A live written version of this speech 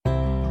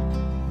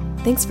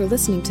Thanks for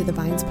listening to the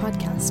Vines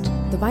podcast.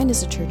 The Vine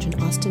is a church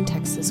in Austin,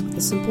 Texas, with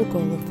the simple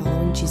goal of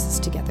following Jesus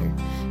together,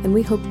 and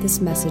we hope this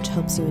message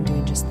helps you in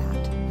doing just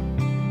that.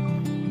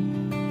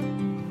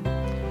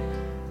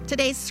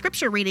 Today's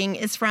scripture reading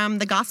is from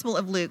the Gospel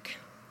of Luke,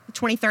 the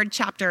 23rd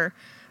chapter,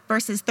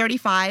 verses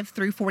 35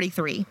 through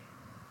 43.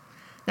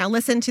 Now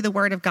listen to the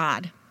word of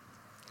God.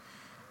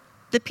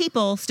 The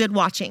people stood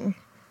watching,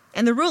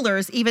 and the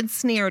rulers even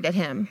sneered at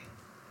him.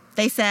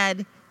 They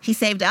said, "He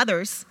saved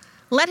others.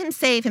 Let him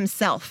save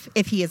himself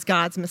if he is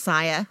God's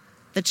Messiah,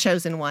 the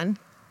chosen one."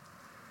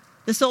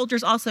 The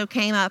soldiers also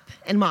came up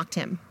and mocked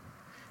him.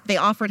 They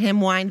offered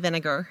him wine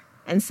vinegar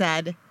and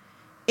said,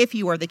 "If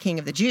you are the king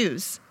of the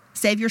Jews,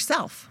 save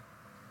yourself."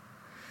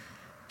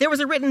 There was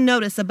a written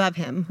notice above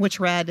him which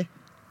read,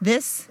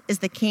 "This is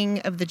the King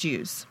of the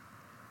Jews."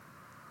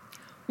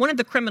 One of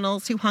the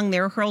criminals who hung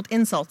there hurled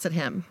insults at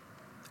him.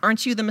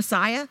 "Aren't you the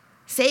Messiah?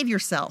 Save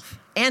yourself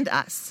and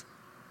us."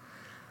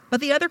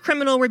 But the other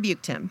criminal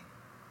rebuked him.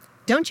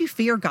 "Don't you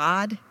fear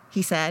God?"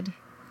 he said,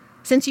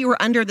 "since you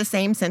are under the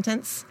same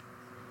sentence?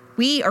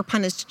 We are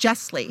punished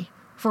justly,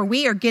 for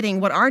we are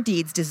getting what our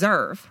deeds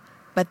deserve,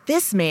 but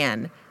this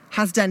man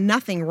has done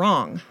nothing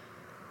wrong."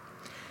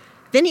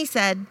 Then he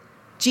said,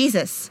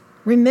 "Jesus,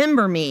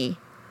 remember me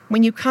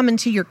when you come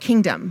into your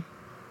kingdom."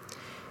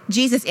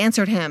 Jesus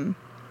answered him,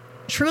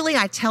 "Truly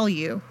I tell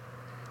you,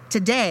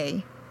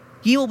 today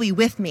you will be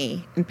with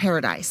me in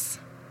paradise."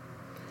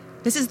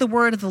 This is the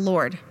word of the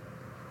Lord.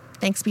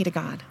 Thanks be to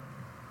God.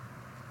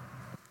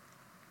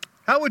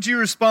 How would you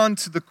respond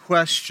to the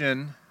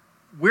question,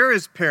 where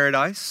is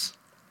paradise?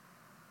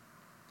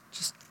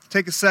 Just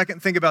take a second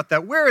and think about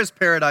that. Where is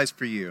paradise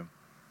for you?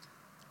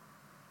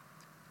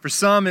 For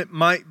some, it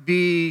might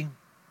be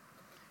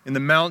in the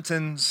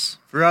mountains.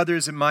 For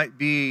others, it might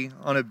be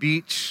on a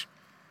beach,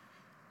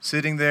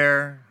 sitting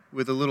there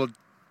with a little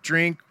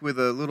drink, with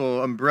a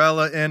little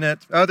umbrella in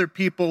it. Other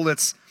people,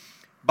 it's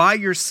by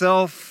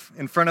yourself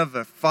in front of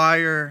a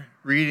fire,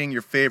 reading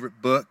your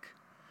favorite book.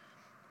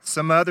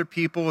 Some other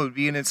people would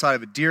be inside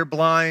of a deer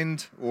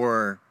blind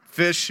or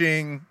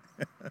fishing.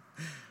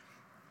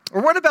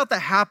 Or what about the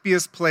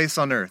happiest place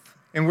on earth?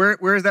 And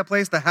where is that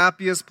place, the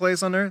happiest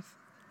place on earth?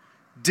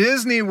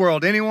 Disney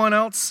World. Anyone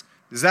else?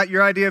 Is that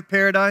your idea of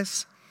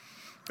paradise?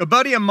 A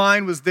buddy of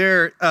mine was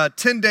there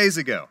 10 days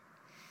ago.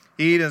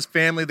 He and his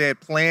family, they had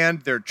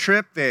planned their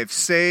trip. They have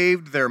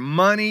saved their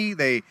money.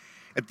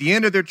 At the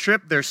end of their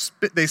trip,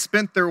 they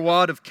spent their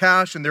wad of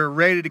cash and they're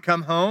ready to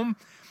come home.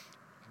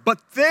 But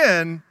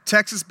then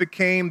Texas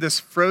became this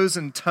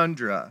frozen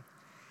tundra.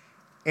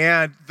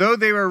 And though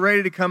they were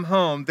ready to come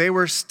home, they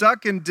were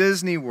stuck in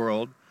Disney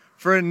World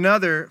for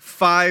another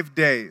 5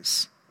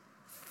 days.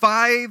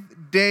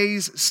 5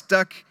 days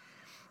stuck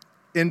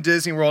in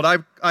Disney World.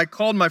 I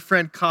called my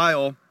friend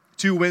Kyle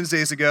 2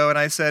 Wednesdays ago and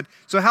I said,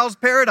 "So how's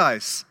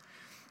paradise?"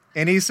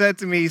 And he said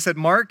to me,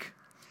 "Mark,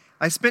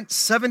 I spent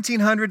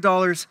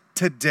 $1,700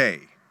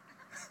 today."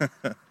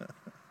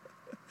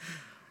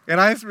 And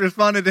I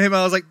responded to him,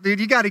 I was like, "Dude,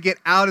 you got to get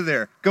out of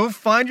there. Go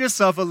find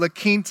yourself a La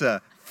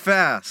Quinta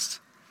fast.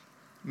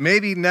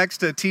 Maybe next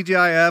to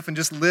TGIF and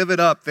just live it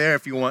up there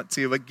if you want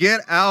to. But get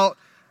out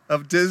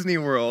of Disney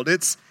World."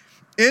 It's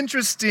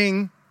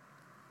interesting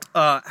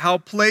how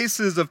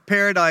places of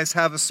paradise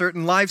have a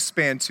certain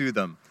lifespan to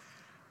them.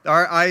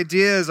 Our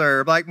ideas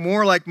are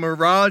more like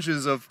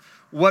mirages of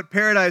what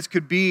paradise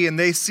could be, and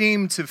they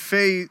seem to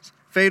fade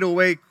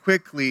away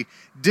quickly.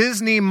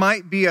 Disney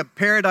might be a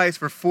paradise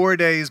for 4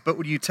 days, but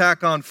when you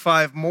tack on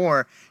 5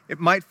 more, it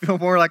might feel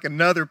more like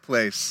another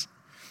place.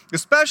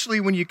 Especially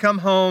when you come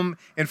home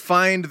and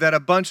find that a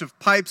bunch of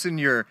pipes in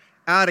your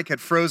attic had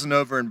frozen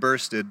over and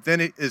bursted. Then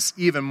it is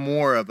even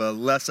more of a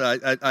less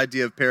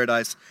idea of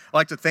paradise. I'd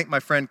like to thank my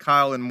friend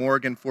Kyle and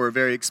Morgan for a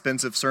very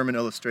expensive sermon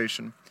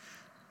illustration.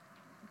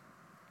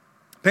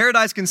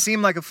 Paradise can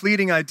seem like a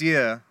fleeting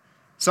idea,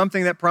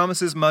 something that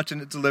promises much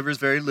and it delivers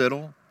very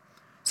little.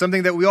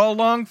 Something that we all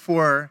long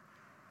for,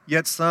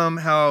 yet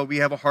somehow we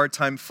have a hard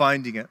time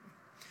finding it.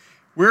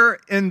 We're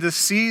in the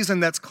season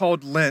that's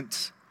called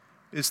Lent.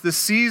 It's the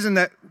season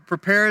that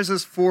prepares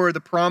us for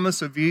the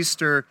promise of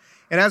Easter.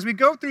 And as we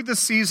go through the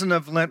season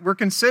of Lent, we're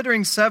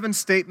considering 7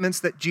 statements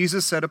that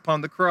Jesus said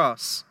upon the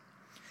cross.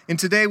 And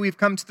today we've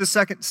come to the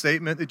second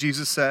statement that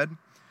Jesus said,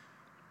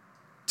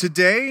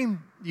 "Today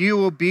you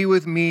will be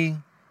with me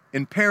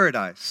in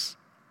paradise."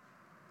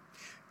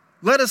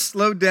 Let us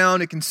slow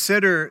down and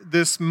consider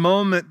this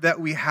moment that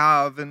we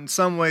have. In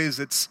some ways,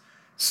 it's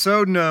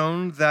so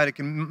known that it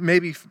can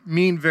maybe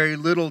mean very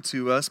little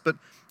to us. But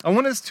I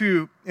want us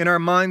to, in our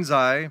mind's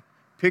eye,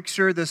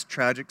 picture this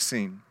tragic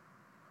scene.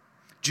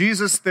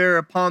 Jesus there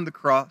upon the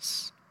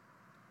cross.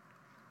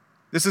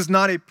 This is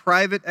not a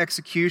private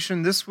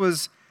execution. This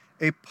was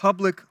a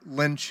public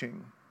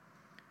lynching.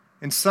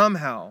 And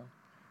somehow,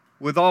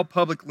 with all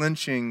public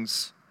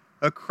lynchings,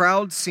 a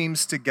crowd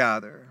seems to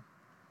gather.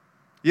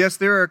 Yes,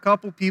 there are a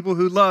couple people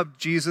who loved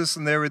Jesus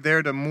and they were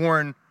there to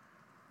mourn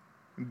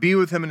and be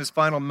with him in his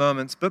final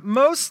moments. But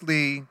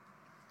mostly,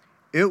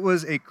 it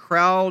was a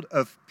crowd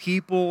of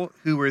people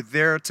who were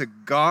there to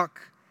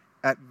gawk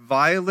at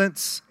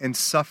violence and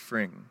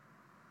suffering.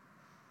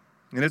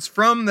 And it's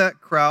from that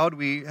crowd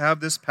we have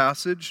this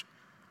passage.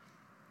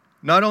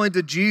 Not only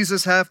did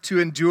Jesus have to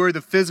endure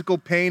the physical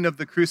pain of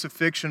the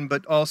crucifixion,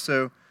 but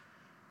also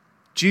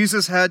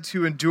Jesus had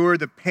to endure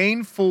the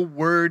painful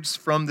words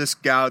from this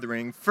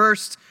gathering.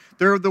 First,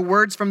 there are the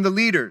words from the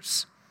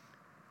leaders,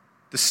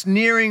 the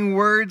sneering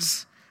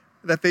words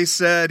that they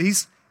said,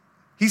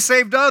 he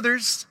saved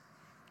others.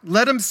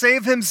 Let him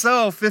save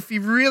himself if he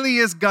really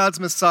is God's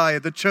Messiah,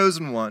 the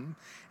chosen one.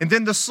 And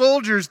then the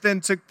soldiers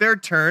then took their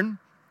turn.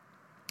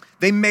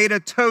 They made a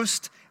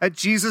toast at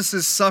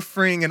Jesus'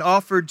 suffering and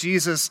offered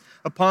Jesus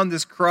upon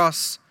this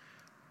cross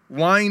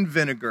wine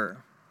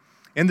vinegar.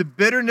 And the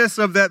bitterness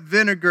of that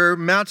vinegar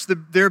matched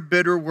their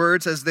bitter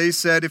words as they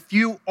said, if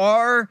you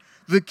are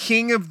the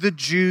King of the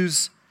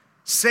Jews,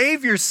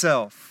 save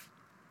yourself.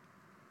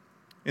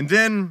 And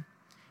then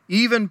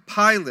even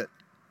Pilate,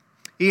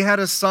 he had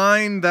a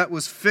sign that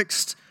was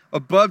fixed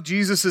above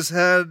Jesus'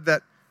 head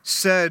that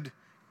said,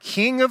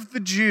 King of the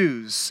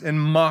Jews, in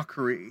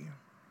mockery.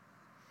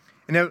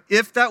 And now,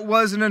 if that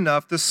wasn't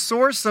enough, the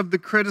source of the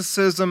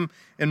criticism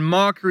and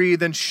mockery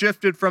then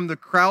shifted from the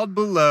crowd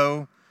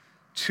below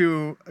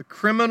to a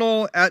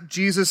criminal at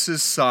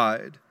Jesus'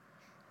 side.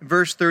 In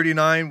verse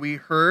 39, we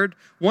heard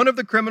one of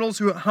the criminals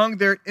who hung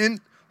there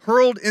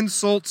hurled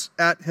insults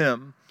at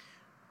him.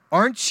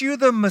 Aren't you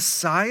the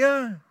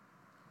Messiah?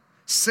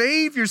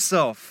 Save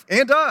yourself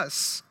and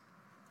us.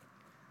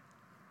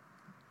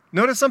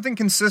 Notice something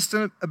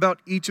consistent about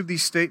each of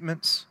these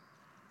statements.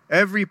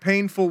 Every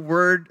painful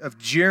word of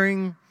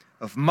jeering,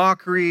 of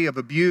mockery, of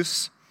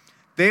abuse,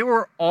 they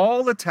were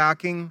all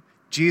attacking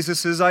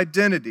Jesus'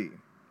 identity.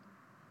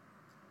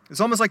 It's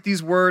almost like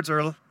these words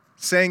are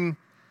saying,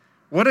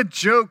 what a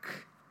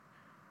joke.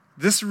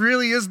 This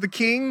really is the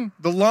King,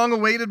 the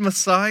long-awaited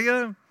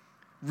Messiah?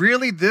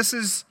 Really, this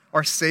is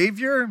our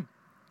Savior?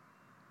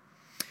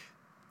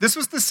 This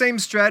was the same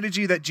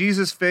strategy that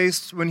Jesus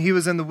faced when he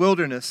was in the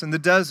wilderness, in the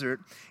desert.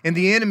 And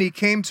the enemy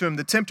came to him,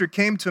 the tempter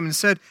came to him and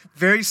said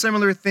very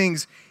similar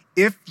things.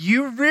 If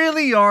you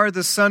really are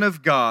the Son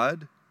of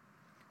God,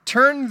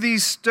 turn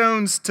these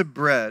stones to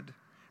bread.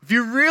 If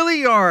you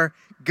really are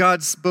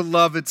God's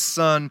beloved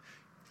Son,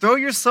 throw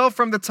yourself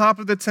from the top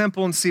of the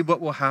temple and see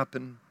what will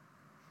happen.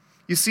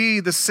 You see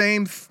the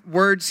same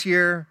words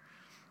here.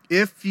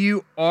 If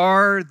you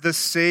are the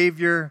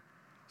Savior,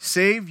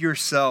 save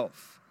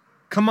yourself.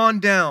 Come on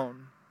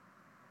down.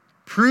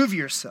 Prove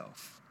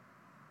yourself.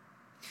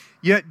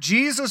 Yet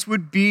Jesus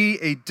would be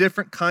a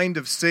different kind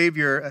of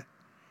Savior.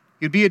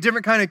 He'd be a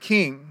different kind of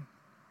King.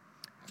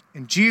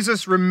 And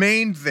Jesus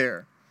remained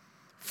there,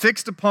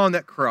 fixed upon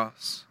that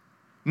cross,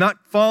 not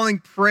falling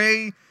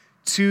prey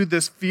to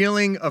this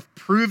feeling of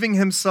proving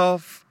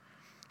himself.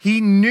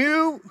 He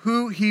knew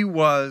who he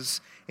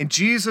was, and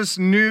Jesus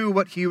knew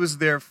what he was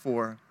there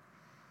for.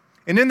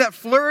 And in that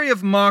flurry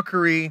of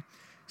mockery,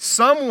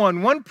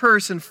 one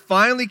person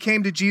finally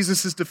came to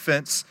Jesus'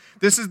 defense.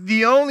 This is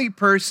the only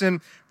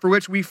person for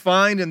which we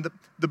find and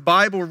the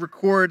Bible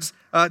records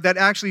that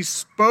actually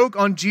spoke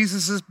on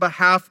Jesus'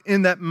 behalf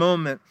in that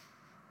moment.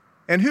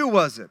 And who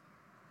was it?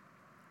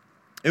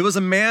 It was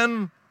a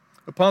man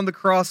upon the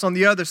cross on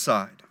the other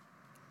side.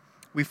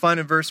 We find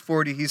in verse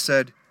 40, he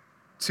said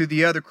to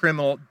the other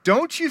criminal,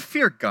 don't you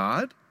fear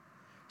God,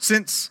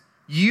 since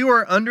you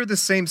are under the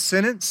same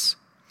sentence?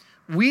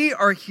 We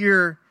are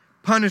here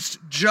punished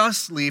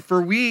justly,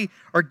 for we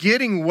are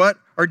getting what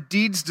our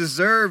deeds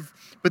deserve.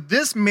 But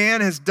this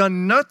man has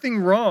done nothing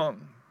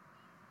wrong.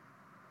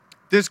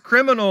 This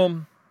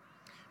criminal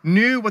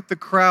knew what the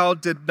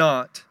crowd did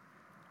not,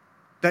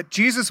 that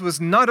Jesus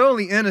was not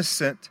only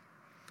innocent,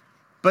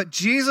 but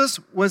Jesus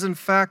was in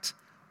fact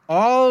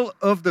all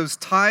of those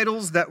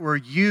titles that were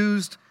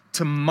used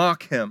to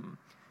mock him.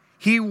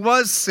 He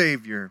was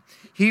Savior.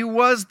 He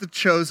was the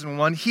chosen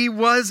one. He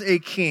was a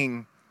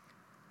king.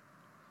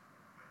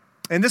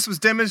 And this was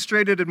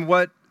demonstrated in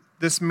what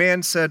this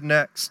man said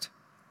next.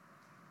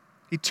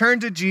 He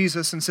turned to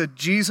Jesus and said,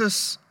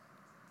 Jesus,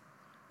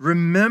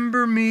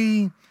 remember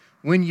me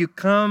when you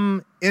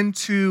come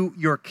into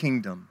your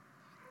kingdom.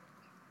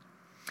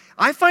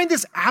 I find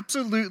this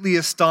absolutely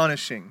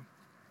astonishing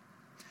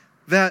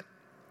that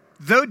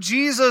though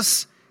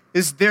Jesus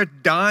is there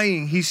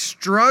dying, he's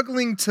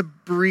struggling to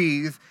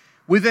breathe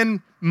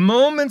within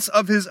moments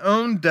of his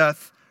own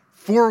death,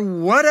 for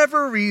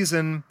whatever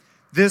reason,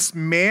 this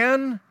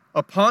man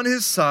upon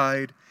his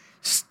side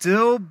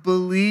still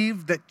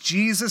believed that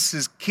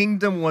Jesus'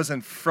 kingdom was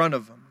in front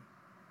of him.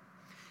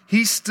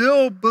 He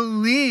still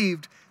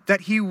believed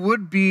that he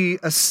would be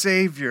a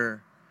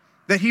Savior,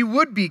 that he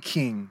would be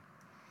king.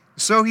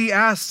 So he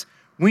asked,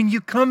 when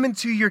you come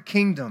into your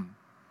kingdom,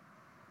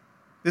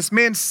 this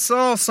man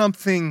saw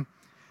something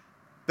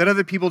that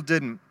other people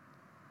didn't.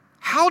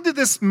 How did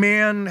this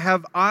man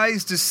have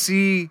eyes to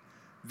see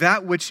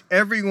that which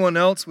everyone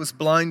else was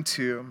blind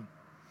to?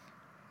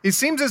 It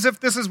seems as if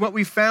this is what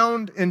we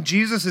found in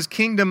Jesus'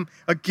 kingdom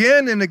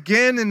again and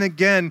again and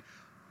again.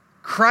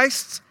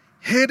 Christ's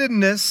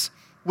hiddenness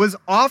was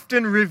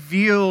often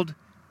revealed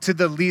to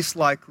the least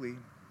likely.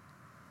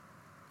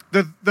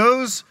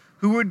 Those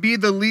who would be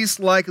the least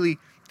likely,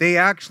 they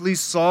actually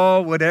saw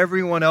what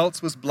everyone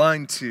else was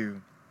blind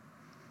to.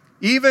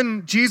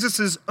 Even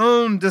Jesus'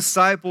 own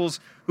disciples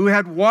who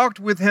had walked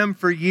with him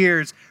for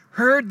years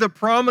heard the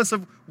promise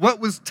of what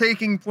was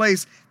taking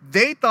place.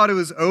 They thought it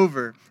was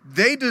over.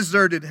 They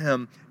deserted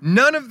him.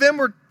 None of them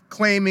were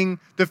claiming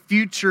the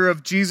future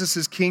of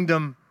Jesus'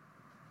 kingdom,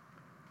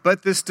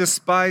 but this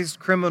despised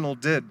criminal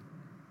did.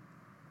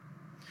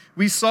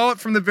 We saw it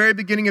from the very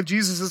beginning of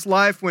Jesus'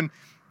 life when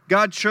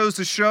God chose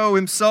to show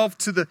himself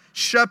to the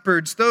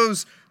shepherds,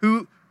 those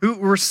who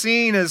were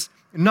seen as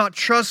not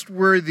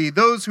trustworthy,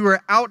 those who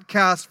were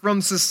outcast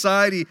from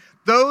society.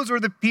 Those were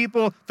the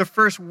people, the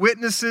first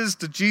witnesses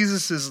to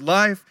Jesus'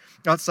 life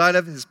outside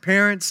of his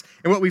parents.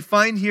 And what we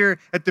find here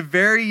at the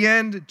very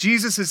end,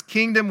 Jesus'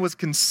 kingdom was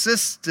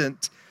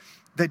consistent,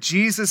 that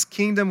Jesus'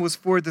 kingdom was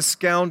for the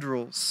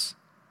scoundrels,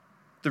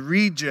 the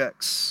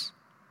rejects,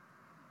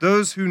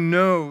 those who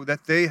know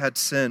that they had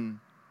sinned.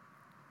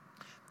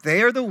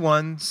 They are the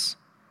ones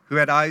who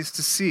had eyes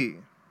to see,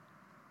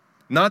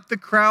 not the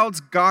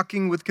crowds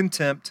gawking with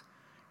contempt,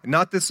 and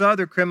not this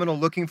other criminal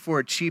looking for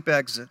a cheap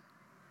exit,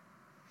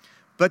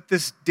 but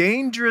this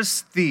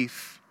dangerous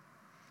thief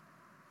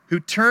who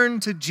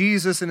turned to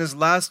Jesus in his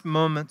last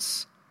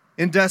moments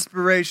in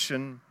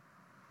desperation.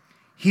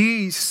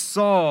 He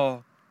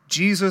saw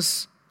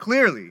Jesus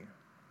clearly.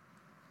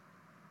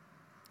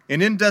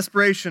 And in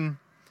desperation,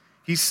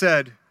 he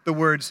said the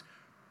words,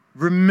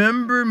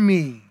 "Remember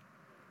me.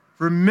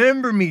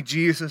 Remember me,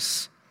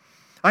 Jesus.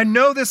 I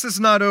know this is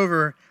not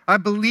over. I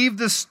believe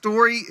this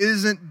story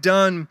isn't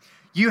done.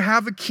 You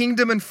have a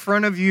kingdom in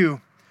front of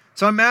you.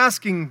 So I'm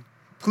asking,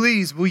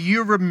 please, will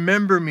you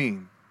remember me?"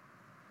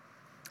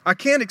 I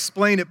can't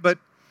explain it, but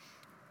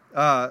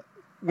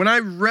when I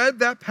read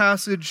that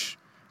passage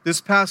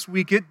this past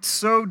week, it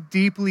so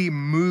deeply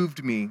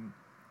moved me.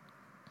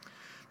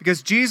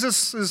 Because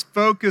Jesus'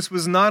 focus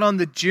was not on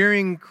the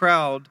jeering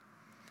crowd.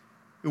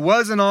 It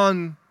wasn't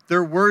on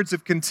their words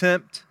of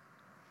contempt.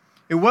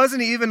 It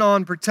wasn't even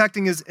on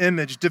protecting his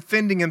image,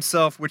 defending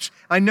himself, which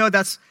I know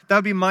that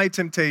would be my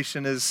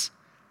temptation, is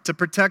to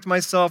protect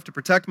myself, to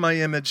protect my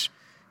image.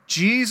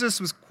 Jesus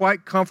was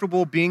quite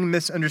comfortable being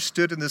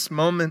misunderstood in this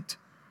moment.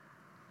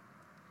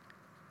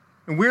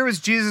 And where was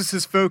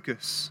Jesus'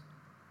 focus?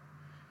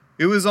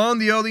 It was on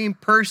the only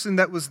person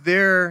that was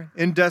there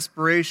in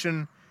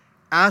desperation,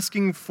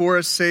 asking for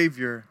a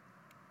Savior.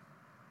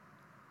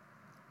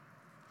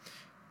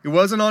 It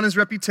wasn't on his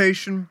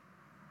reputation.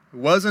 It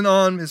wasn't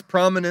on his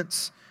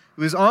prominence.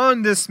 It was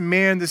on this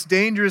man, this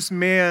dangerous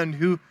man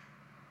who,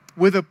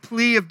 with a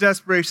plea of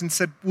desperation,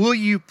 said, "Will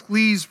you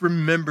please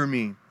remember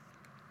me?"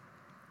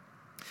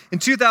 In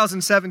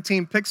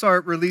 2017,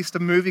 Pixar released a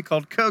movie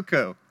called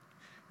Coco.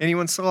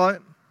 Anyone saw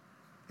it?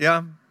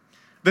 Yeah?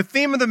 The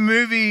theme of the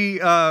movie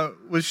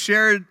was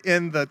shared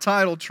in the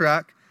title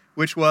track,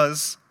 which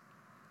was,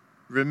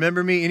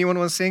 "Remember me." Anyone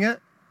want to sing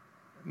it?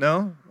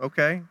 No?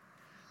 Okay.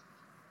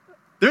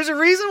 There's a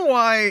reason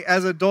why,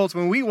 as adults,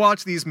 when we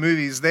watch these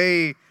movies,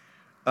 they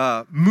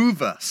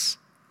move us.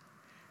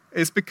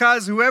 It's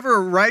because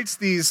whoever writes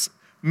these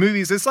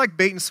movies, it's like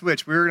bait and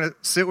switch. We're going to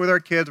sit with our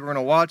kids, we're going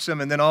to watch them,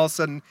 and then all of a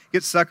sudden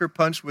get sucker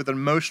punched with an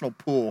emotional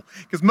pull.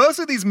 Because most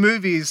of these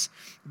movies,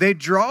 they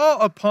draw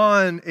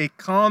upon a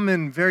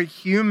common, very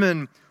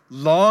human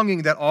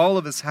longing that all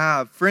of us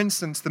have. For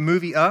instance, the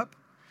movie Up,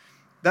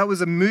 that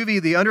was a movie,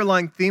 the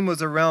underlying theme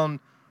was around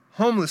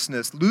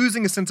homelessness,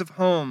 losing a sense of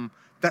home,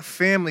 that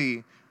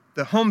family,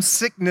 the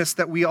homesickness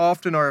that we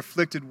often are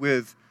afflicted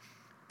with.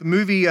 The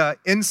movie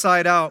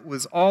Inside Out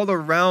was all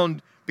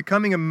around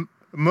becoming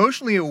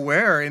emotionally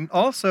aware and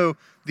also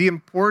the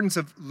importance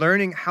of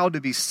learning how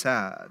to be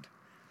sad.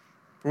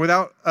 For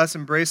without us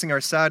embracing our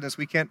sadness,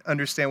 we can't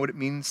understand what it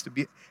means to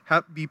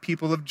be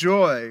people of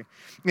joy.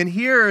 And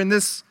here in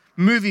this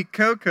movie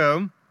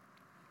Coco,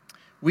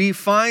 we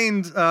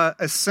find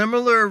a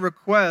similar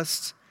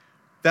request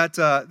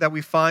that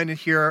we find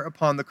here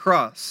upon the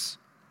cross.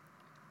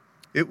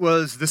 It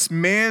was this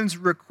man's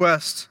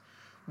request,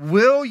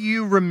 "Will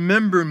you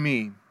remember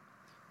me?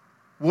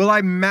 Will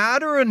I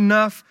matter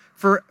enough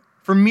for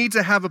me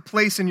to have a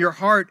place in your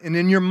heart and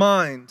in your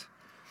mind?"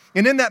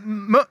 And in that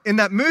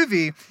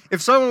movie,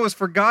 if someone was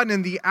forgotten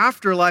in the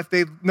afterlife,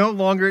 they no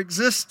longer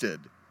existed.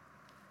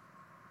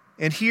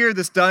 And here,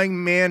 this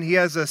dying man, he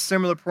has a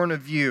similar point of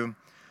view,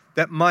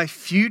 that my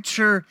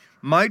future,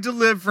 my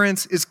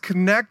deliverance is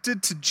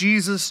connected to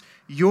Jesus,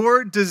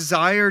 your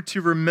desire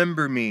to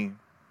remember me.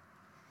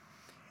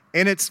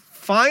 And it's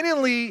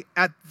finally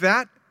at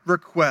that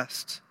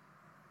request,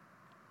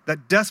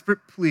 that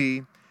desperate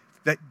plea,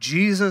 that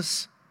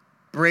Jesus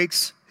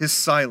breaks his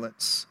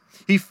silence.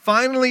 He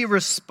finally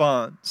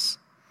responds.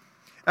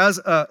 As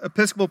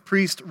Episcopal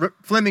priest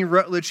Fleming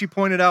Rutledge, she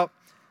pointed out,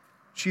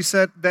 she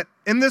said that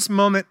in this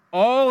moment,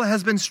 all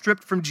has been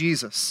stripped from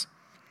Jesus.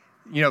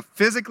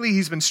 Physically,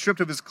 he's been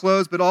stripped of his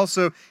clothes, but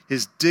also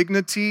his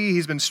dignity.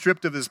 He's been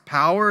stripped of his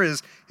power,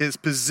 his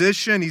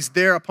position. He's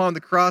there upon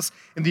the cross.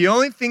 And the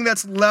only thing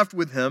that's left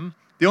with him,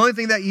 the only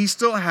thing that he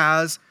still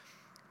has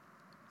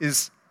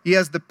is He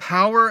has the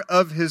power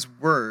of his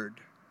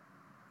word.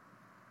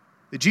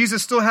 That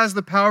Jesus still has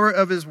the power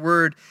of his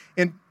word.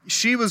 And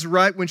she was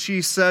right when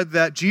she said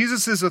that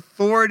Jesus'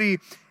 authority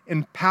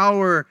and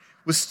power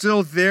was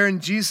still there in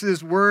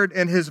Jesus' word,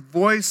 and his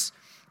voice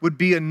would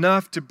be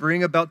enough to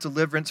bring about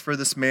deliverance for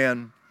this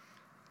man.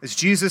 As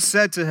Jesus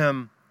said to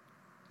him,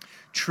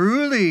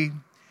 "Truly,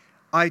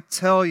 I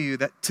tell you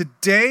that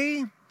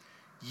today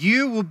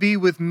you will be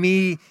with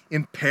me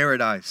in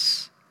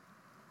paradise."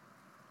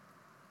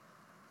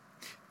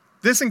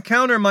 This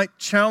encounter might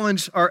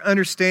challenge our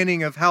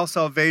understanding of how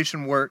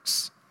salvation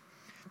works.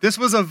 This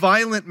was a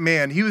violent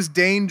man. He was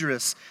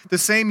dangerous. The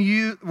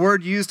same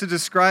word used to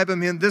describe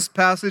him in this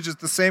passage is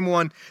the same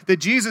one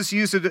that Jesus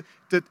used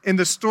in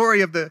the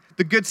story of the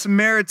Good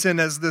Samaritan.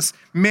 As this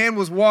man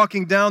was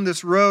walking down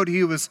this road,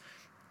 he was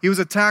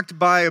attacked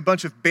by a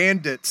bunch of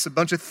bandits, a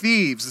bunch of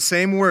thieves, the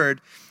same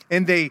word,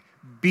 and they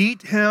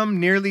beat him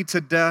nearly to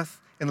death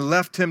and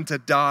left him to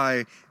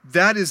die.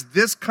 That is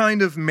this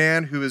kind of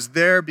man who is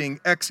there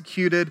being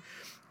executed.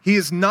 He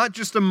is not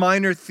just a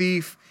minor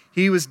thief.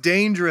 He was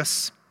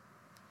dangerous.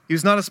 He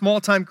was not a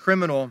small-time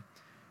criminal.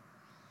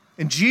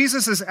 And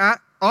Jesus is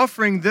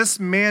offering this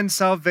man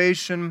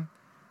salvation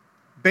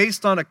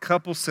based on a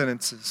couple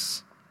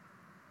sentences.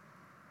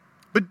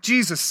 But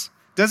Jesus,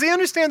 does he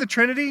understand the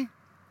Trinity?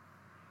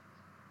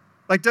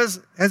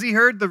 Has he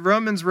heard the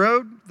Romans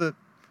Road, the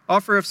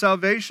offer of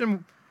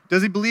salvation?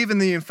 Does he believe in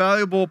the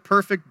infallible,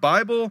 perfect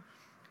Bible?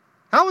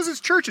 How is his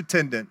church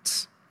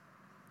attendance?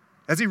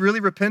 Has he really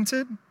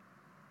repented?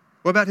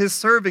 What about his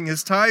serving,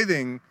 his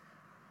tithing?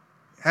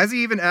 Has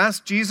he even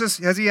asked Jesus?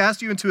 Has he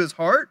asked you into his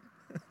heart?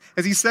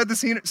 Has he said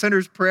the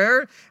sinner's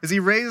prayer? Has he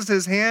raised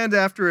his hand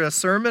after a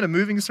sermon, a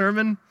moving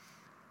sermon?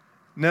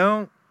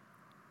 No.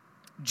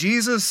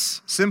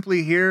 Jesus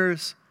simply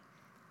hears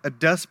a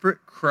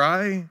desperate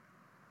cry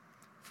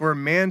for a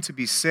man to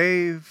be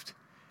saved,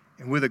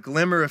 and with a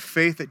glimmer of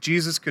faith that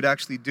Jesus could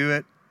actually do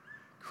it,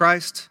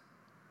 Christ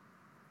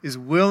is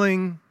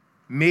willing,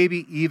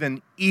 maybe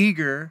even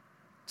eager,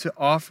 to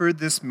offer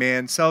this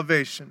man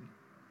salvation.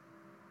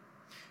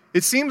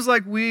 It seems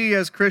like we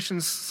as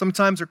Christians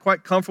sometimes are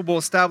quite comfortable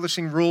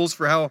establishing rules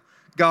for how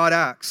God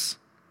acts,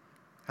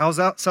 how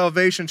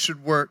salvation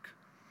should work.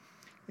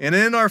 And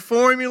in our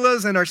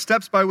formulas and our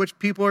steps by which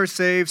people are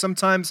saved,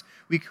 sometimes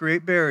we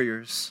create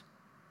barriers.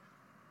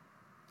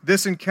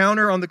 This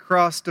encounter on the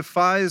cross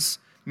defies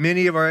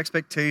many of our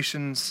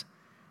expectations,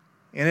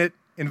 and it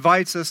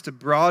invites us to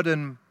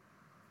broaden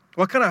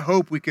what kind of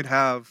hope we could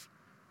have,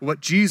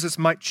 what Jesus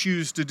might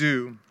choose to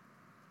do.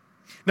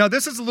 Now,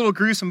 this is a little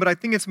gruesome, but I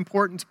think it's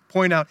important to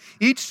point out,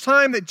 each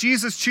time that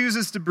Jesus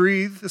chooses to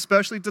breathe,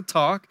 especially to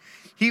talk,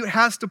 he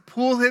has to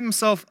pull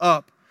himself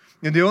up.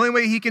 And the only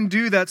way he can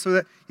do that so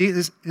that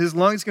his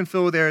lungs can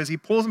fill with air is he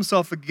pulls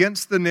himself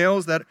against the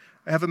nails that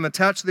have him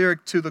attached there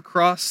to the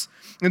cross.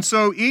 And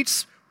so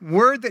each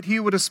word that he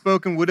would have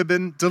spoken would have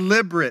been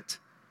deliberate.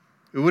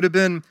 It would have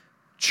been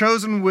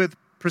chosen with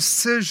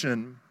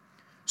precision.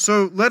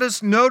 So let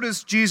us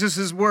notice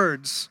Jesus'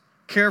 words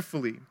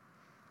carefully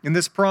in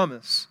this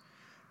promise.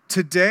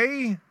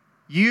 Today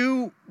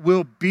you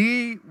will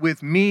be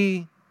with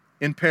me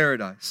in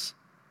paradise.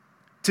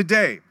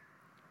 Today.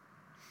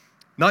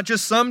 Not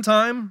just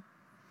sometime.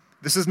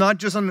 This is not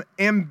just an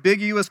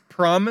ambiguous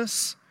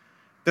promise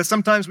that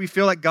sometimes we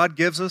feel like God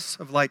gives us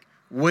of like,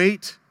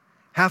 wait,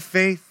 have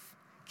faith,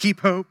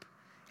 keep hope,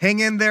 hang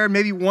in there,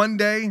 maybe one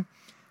day.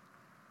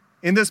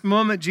 In this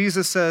moment,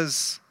 Jesus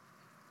says,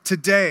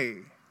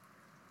 today.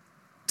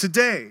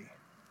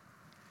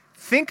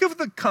 Think of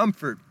the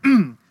comfort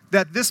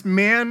that this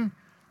man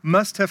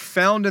must have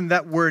found in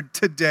that word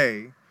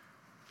today.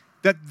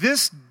 That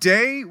this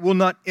day will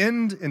not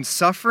end in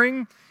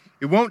suffering.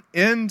 It won't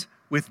end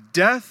with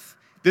death.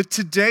 That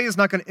today is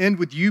not going to end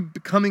with you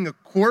becoming a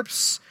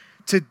corpse.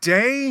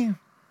 Today,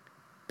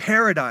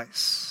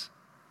 paradise.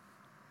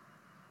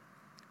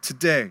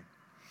 Today.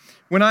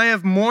 When I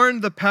have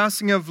mourned the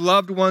passing of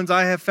loved ones,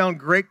 I have found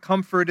great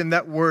comfort in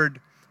that word,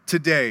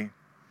 today.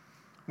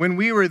 When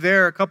we were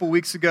there a couple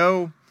weeks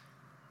ago,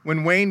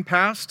 when Wayne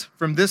passed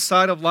from this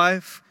side of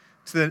life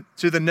to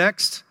the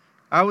next,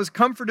 I was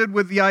comforted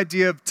with the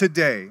idea of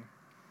today.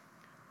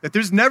 That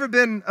there's never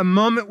been a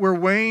moment where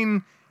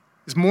Wayne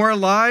is more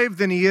alive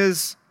than he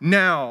is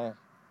now,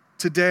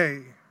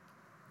 today.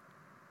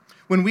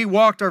 When we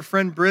walked our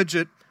friend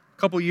Bridget a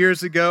couple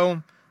years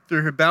ago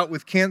through her bout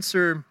with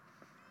cancer,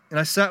 and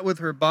I sat with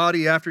her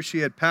body after she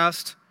had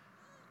passed,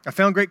 I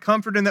found great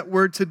comfort in that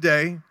word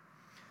today.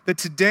 That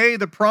today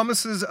the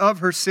promises of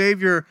her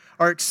Savior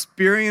are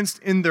experienced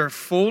in their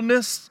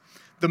fullness.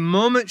 The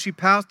moment she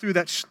passed through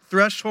that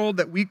threshold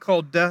that we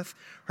call death,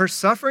 her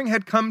suffering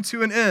had come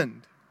to an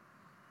end.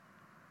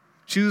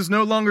 She was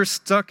no longer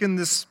stuck in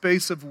this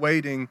space of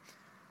waiting.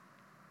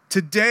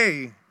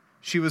 Today,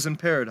 she was in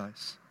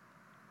paradise.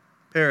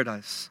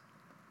 Paradise.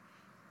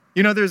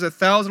 You know, there's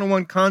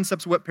 1,001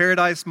 concepts of what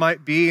paradise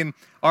might be, and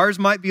ours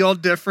might be all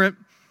different.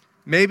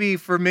 Maybe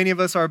for many of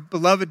us, our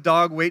beloved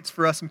dog waits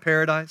for us in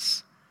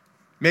paradise.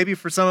 Maybe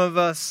for some of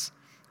us,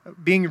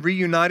 being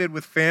reunited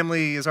with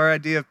family is our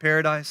idea of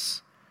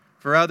paradise.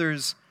 For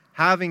others,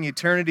 having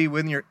eternity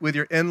with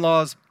your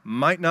in-laws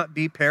might not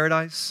be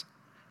paradise.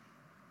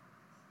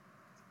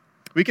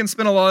 We can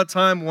spend a lot of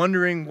time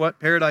wondering what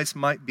paradise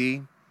might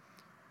be.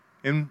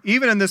 And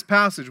even in this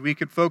passage, we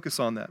could focus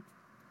on that.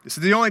 This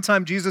is the only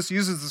time Jesus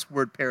uses this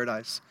word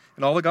paradise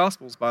in all the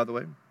Gospels, by the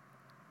way.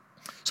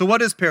 So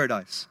what is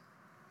paradise?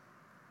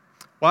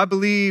 Well, I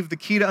believe the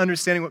key to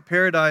understanding what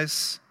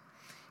paradise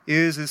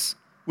is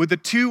with the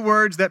two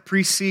words that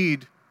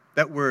precede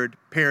that word,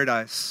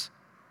 paradise.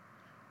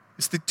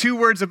 It's the two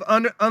words of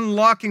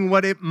unlocking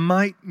what it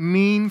might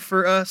mean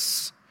for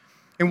us.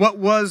 And what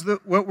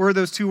were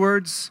those two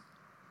words?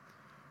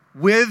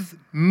 With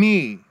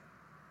me.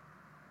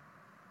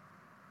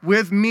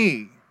 With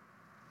me.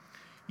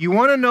 You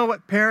want to know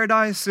what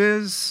paradise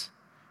is?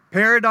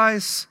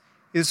 Paradise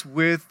is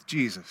with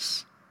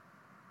Jesus.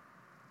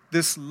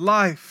 This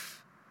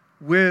life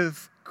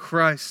with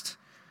Christ.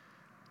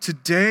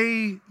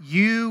 Today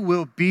you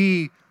will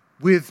be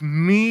with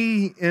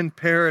me in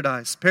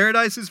paradise.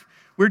 Paradise is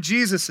where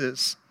Jesus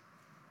is.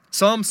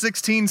 Psalm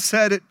 16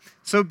 said it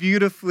so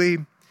beautifully.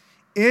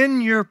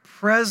 In your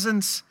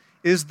presence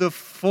is the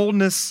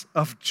fullness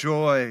of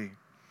joy.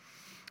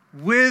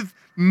 With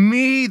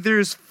me,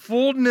 there's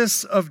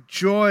fullness of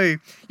joy.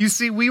 You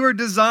see, we were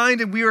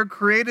designed and we were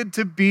created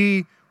to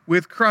be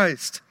with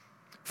Christ.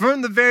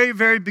 From the very,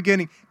 very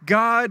beginning,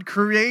 God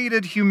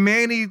created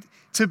humanity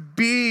to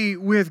be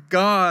with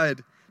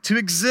God, to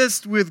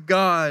exist with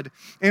God.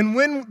 And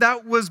when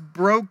that was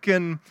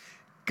broken,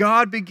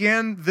 God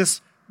began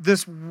this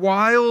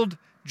wild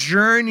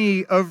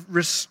journey of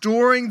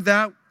restoring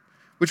that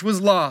which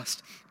was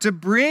lost, to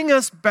bring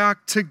us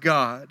back to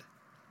God,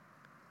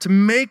 to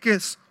make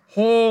us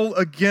whole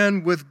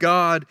again with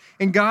God.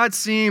 And God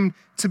seemed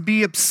to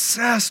be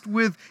obsessed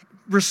with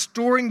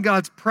restoring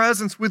God's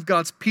presence with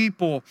God's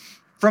people.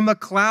 From a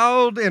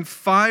cloud and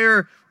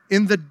fire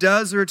in the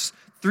deserts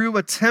through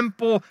a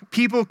temple,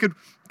 people could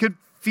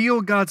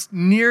feel God's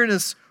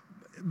nearness,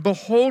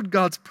 behold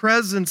God's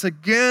presence.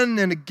 Again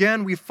and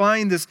again, we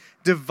find this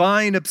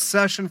divine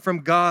obsession from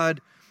God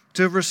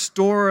to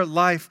restore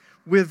life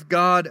with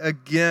God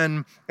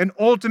again. And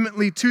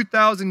ultimately,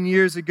 2,000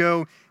 years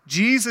ago,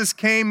 Jesus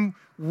came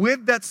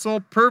with that sole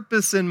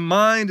purpose in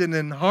mind and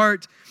in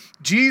heart.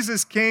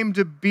 Jesus came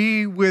to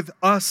be with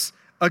us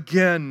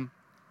again.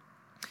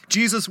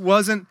 Jesus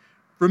wasn't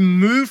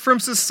removed from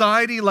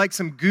society like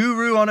some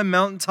guru on a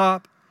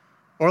mountaintop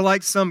or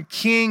like some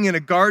king in a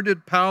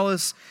guarded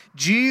palace.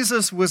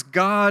 Jesus was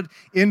God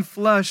in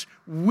flesh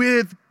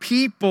with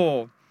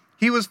people.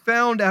 He was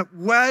found at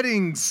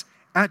weddings,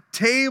 at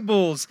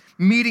tables,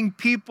 meeting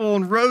people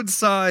on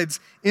roadsides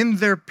in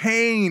their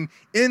pain,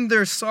 in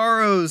their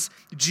sorrows.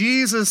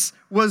 Jesus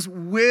was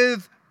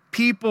with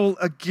people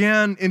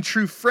again in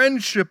true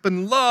friendship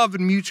and love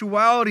and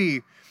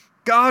mutuality.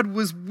 God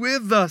was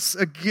with us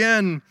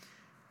again.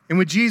 And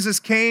when Jesus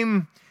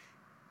came,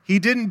 he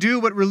didn't do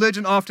what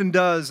religion often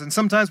does, and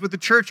sometimes what the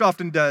church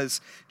often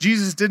does.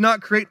 Jesus did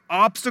not create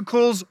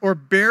obstacles or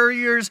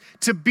barriers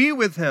to be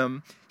with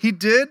him. He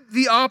did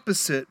the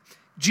opposite.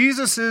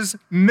 Jesus'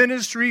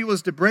 ministry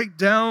was to break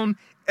down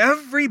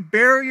every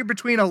barrier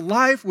between a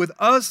life with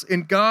us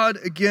and God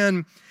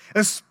again,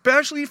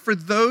 especially for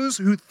those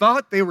who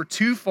thought they were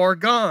too far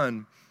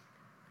gone.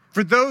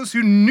 For those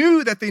who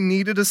knew that they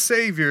needed a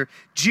Savior,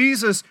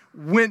 Jesus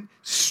went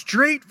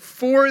straight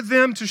for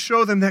them to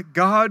show them that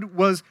God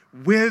was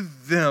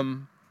with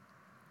them.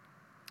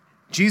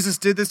 Jesus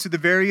did this to the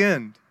very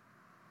end.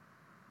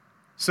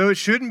 So it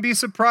shouldn't be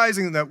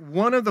surprising that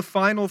one of the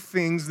final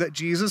things that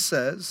Jesus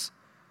says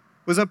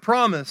was a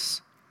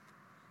promise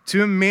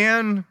to a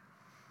man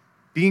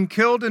being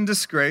killed in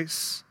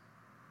disgrace,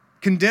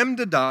 condemned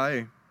to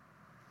die,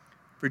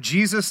 for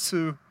Jesus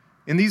to,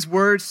 in these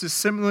words, to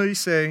similarly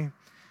say,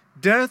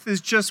 death is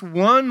just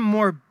one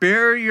more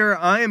barrier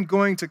I am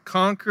going to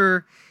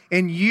conquer,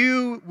 and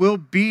you will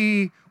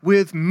be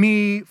with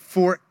me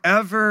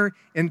forever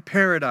in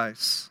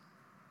paradise.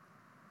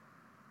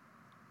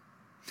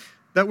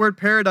 That word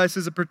paradise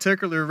is a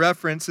particular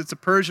reference. It's a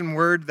Persian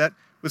word that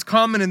was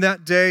common in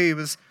that day. It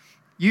was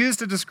used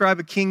to describe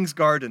a king's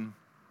garden.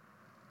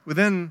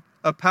 Within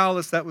a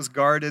palace that was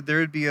guarded, there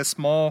would be a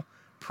small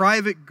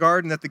private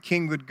garden that the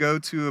king would go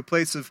to, a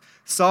place of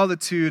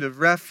solitude, of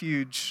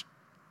refuge,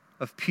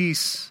 of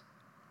peace.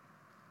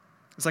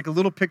 It's like a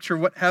little picture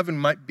of what heaven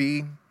might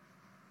be.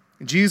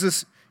 And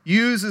Jesus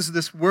uses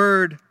this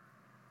word,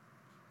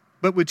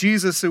 but with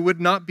Jesus, it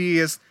would not be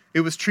as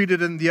it was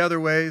treated in the other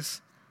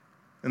ways.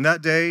 In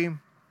that day,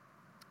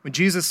 when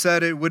Jesus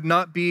said it would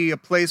not be a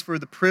place for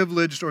the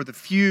privileged or the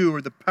few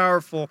or the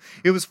powerful,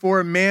 it was for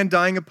a man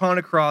dying upon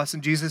a cross.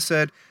 And Jesus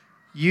said,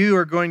 you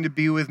are going to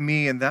be with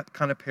me in that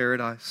kind of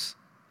paradise.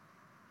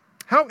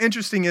 How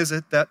interesting is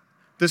it that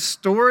the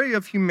story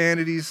of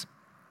humanity's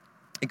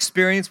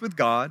experience with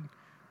God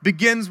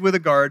begins with a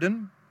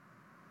garden,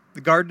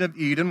 the Garden of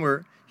Eden,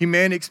 where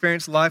humanity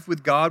experienced life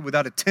with God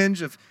without a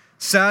tinge of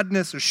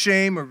sadness or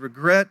shame or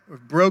regret or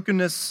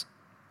brokenness.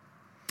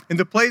 And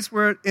the place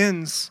where it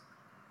ends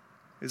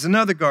is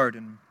another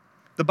garden.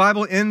 The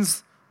Bible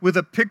ends with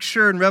a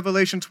picture in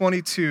Revelation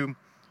 22,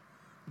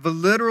 the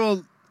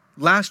literal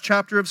last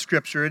chapter of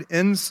Scripture. It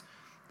ends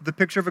with the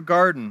picture of a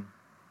garden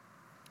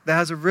that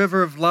has a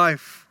river of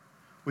life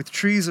with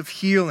trees of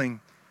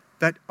healing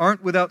that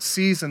aren't without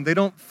season. They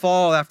don't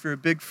fall after a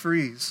big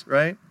freeze,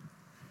 right?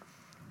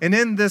 And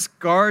in this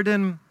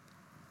garden,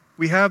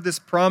 we have this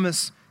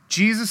promise.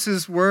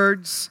 Jesus'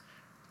 words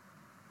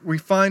we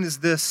find is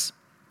this: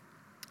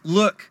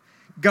 look,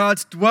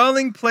 God's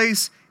dwelling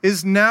place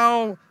is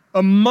now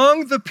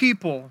among the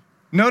people.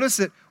 Notice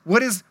it.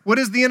 What is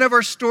the end of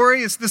our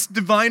story? It's this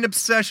divine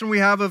obsession we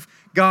have of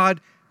God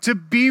to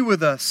be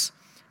with us.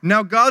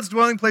 Now God's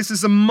dwelling place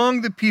is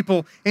among the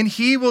people, and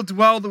he will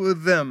dwell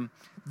with them.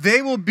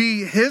 They will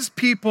be his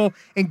people,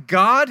 and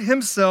God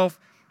himself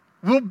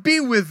will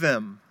be with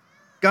them.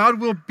 God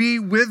will be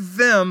with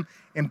them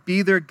and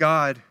be their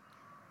God.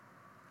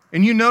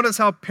 And you notice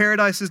how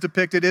paradise is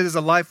depicted. It is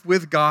a life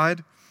with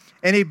God.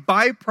 And a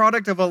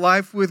byproduct of a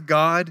life with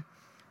God,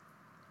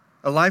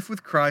 a life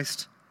with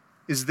Christ,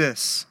 is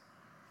this: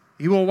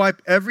 he will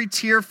wipe every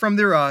tear from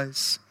their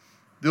eyes.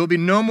 There will be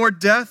no more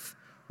death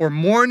or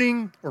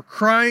mourning or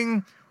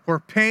crying or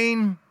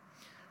pain,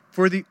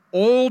 for the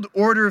old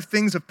order of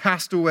things have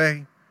passed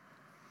away.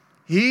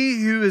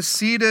 He who is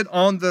seated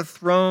on the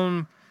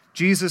throne,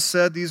 Jesus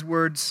said these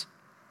words,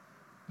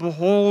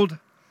 behold,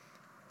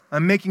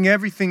 I'm making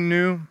everything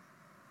new.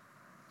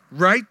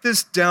 Write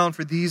this down,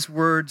 for these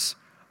words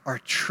are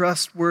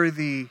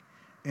trustworthy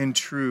and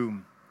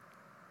true.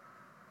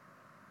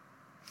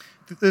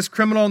 This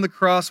criminal on the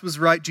cross was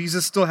right.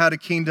 Jesus still had a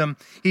kingdom.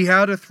 He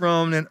had a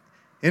throne, and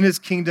in his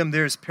kingdom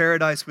there's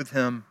paradise with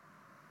him.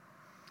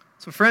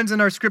 So friends, in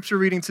our scripture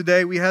reading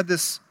today, we had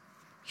this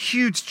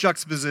huge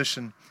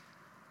juxtaposition.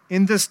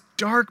 In this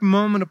dark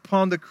moment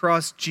upon the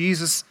cross,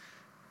 Jesus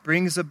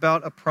brings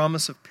about a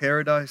promise of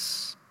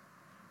paradise.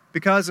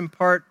 Because in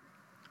part,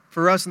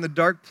 for us in the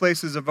dark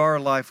places of our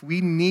life, we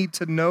need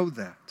to know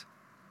that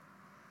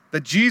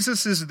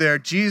Jesus is there,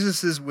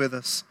 Jesus is with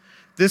us.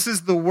 This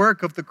is the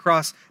work of the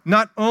cross,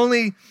 not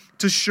only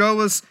to show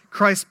us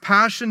Christ's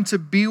passion to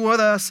be with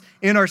us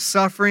in our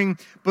suffering,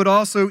 but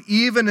also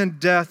even in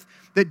death,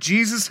 that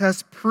Jesus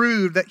has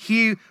proved that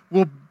he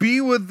will be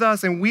with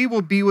us and we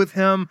will be with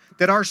him,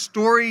 that our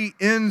story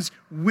ends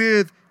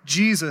with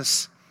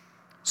Jesus.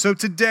 So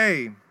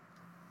today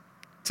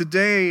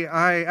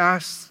I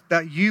ask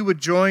that you would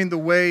join the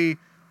way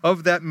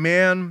of that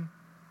man,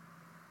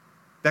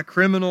 that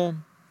criminal.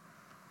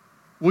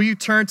 Will you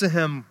turn to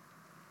him?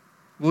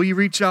 Will you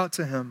reach out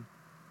to him?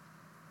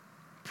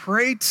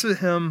 Pray to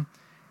him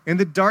in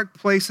the dark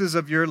places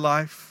of your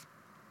life.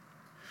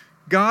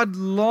 God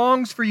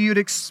longs for you to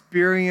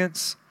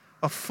experience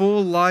a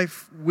full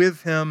life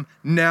with him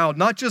now,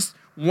 not just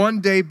one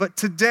day, but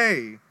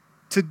today.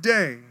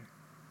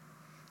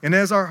 And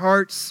as our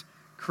hearts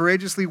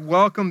courageously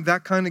welcome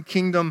that kind of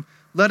kingdom,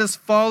 let us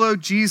follow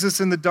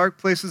Jesus in the dark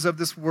places of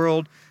this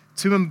world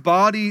to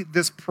embody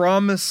this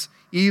promise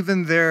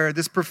even there,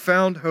 this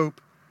profound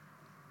hope.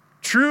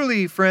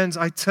 Truly, friends,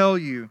 I tell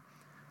you,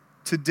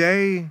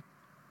 today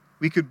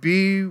we could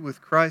be with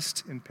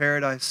Christ in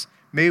paradise.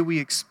 May we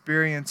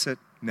experience it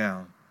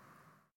now.